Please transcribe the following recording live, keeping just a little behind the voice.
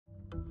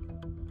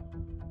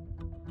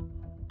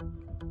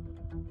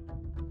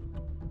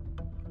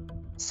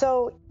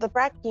So the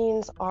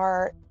Brackenes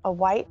are a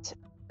white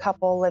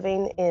couple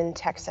living in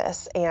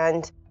Texas,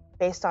 and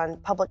based on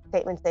public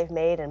statements they've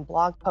made and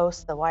blog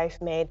posts the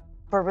wife made,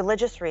 for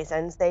religious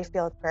reasons, they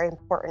feel it's very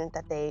important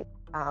that they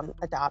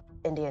adopt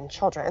Indian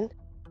children,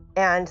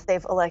 and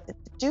they've elected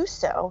to do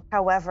so.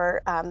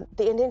 However,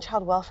 the Indian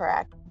Child Welfare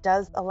Act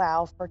does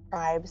allow for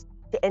tribes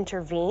to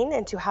intervene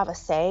and to have a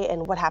say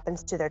in what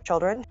happens to their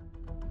children.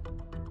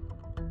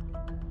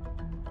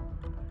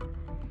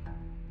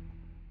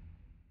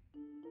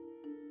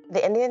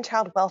 The Indian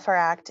Child Welfare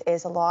Act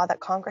is a law that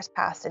Congress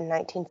passed in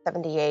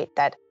 1978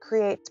 that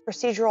creates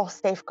procedural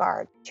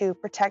safeguards to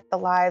protect the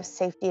lives,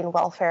 safety, and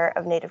welfare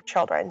of Native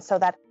children so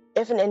that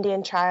if an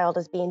Indian child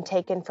is being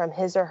taken from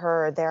his or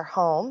her their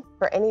home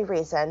for any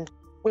reason,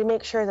 we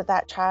make sure that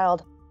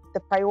the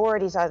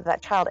priorities are that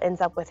that child ends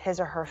up with his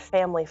or her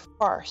family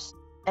first.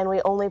 And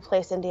we only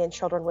place Indian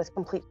children with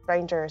complete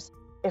strangers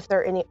if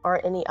there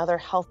aren't any other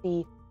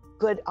healthy,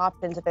 good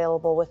options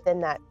available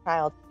within that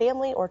child's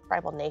family or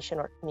tribal nation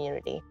or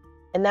community.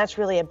 And that's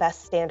really a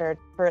best standard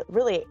for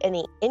really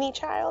any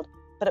child,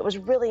 but it was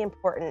really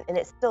important, and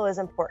it still is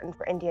important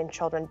for Indian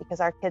children because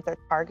our kids are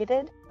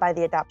targeted by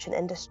the adoption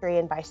industry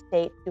and by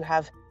states who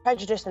have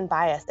prejudice and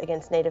bias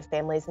against Native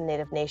families and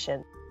Native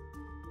nations.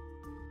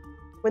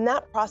 When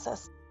that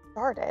process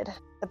started,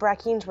 the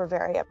Brackenes were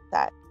very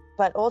upset,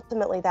 but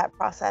ultimately that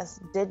process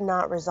did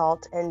not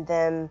result in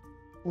them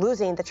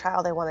losing the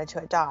child they wanted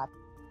to adopt.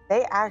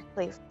 They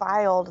actually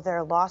filed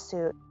their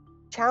lawsuit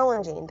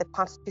challenging the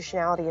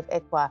constitutionality of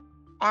ICWA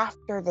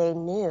after they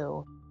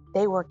knew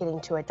they were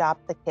getting to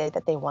adopt the kid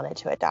that they wanted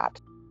to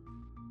adopt.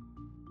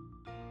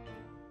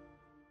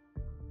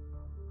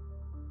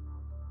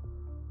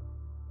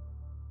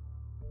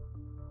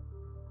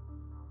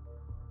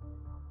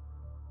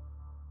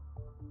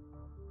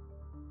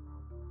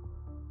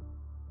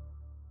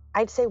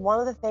 I'd say one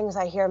of the things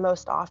I hear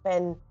most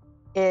often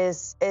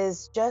is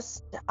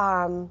just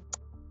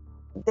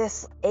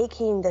this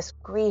aching, this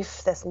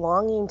grief, this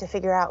longing to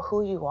figure out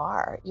who you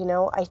are.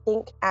 I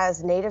think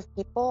as Native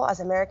people, as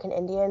American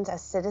Indians,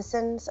 as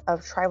citizens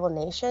of tribal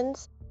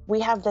nations,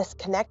 we have this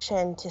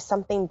connection to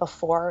something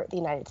before the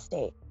United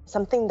States,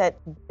 something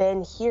that's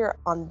been here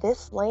on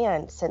this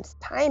land since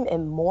time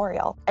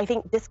immemorial. I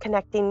think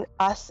disconnecting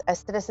us as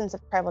citizens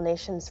of tribal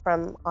nations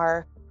from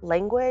our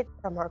language,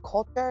 from our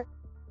culture,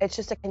 it's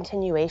just a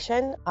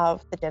continuation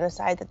of the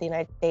genocide that the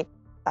United States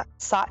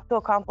sought to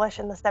accomplish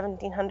in the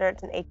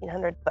 1700s and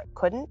 1800s, but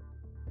couldn't.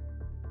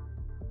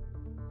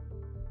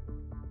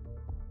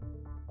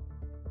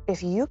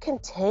 If you can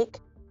take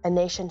a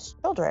nation's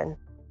children,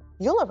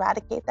 you'll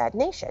eradicate that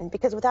nation,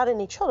 because without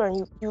any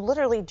children, you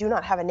literally do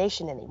not have a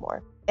nation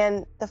anymore.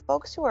 And the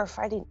folks who are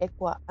fighting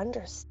ICWA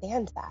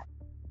understand that.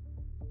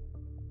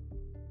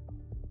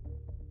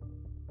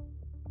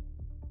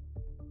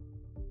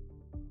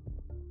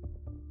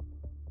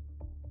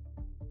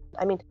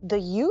 I mean, the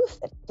youth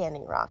at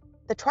Standing Rock,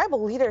 the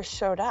tribal leaders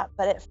showed up,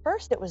 but at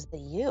first it was the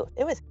youth.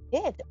 It was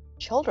kids,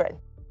 children.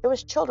 It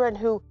was children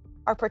who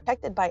are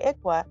protected by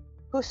ICWA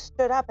who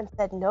stood up and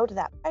said no to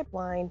that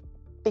pipeline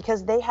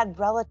because they had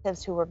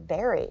relatives who were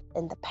buried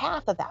in the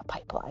path of that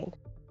pipeline.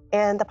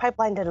 And the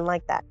pipeline didn't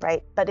like that,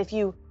 right? But if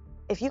you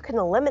can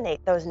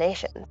eliminate those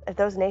nations, if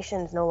those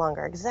nations no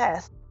longer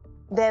exist,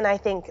 then I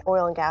think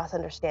oil and gas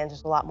understands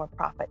there's a lot more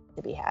profit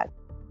to be had.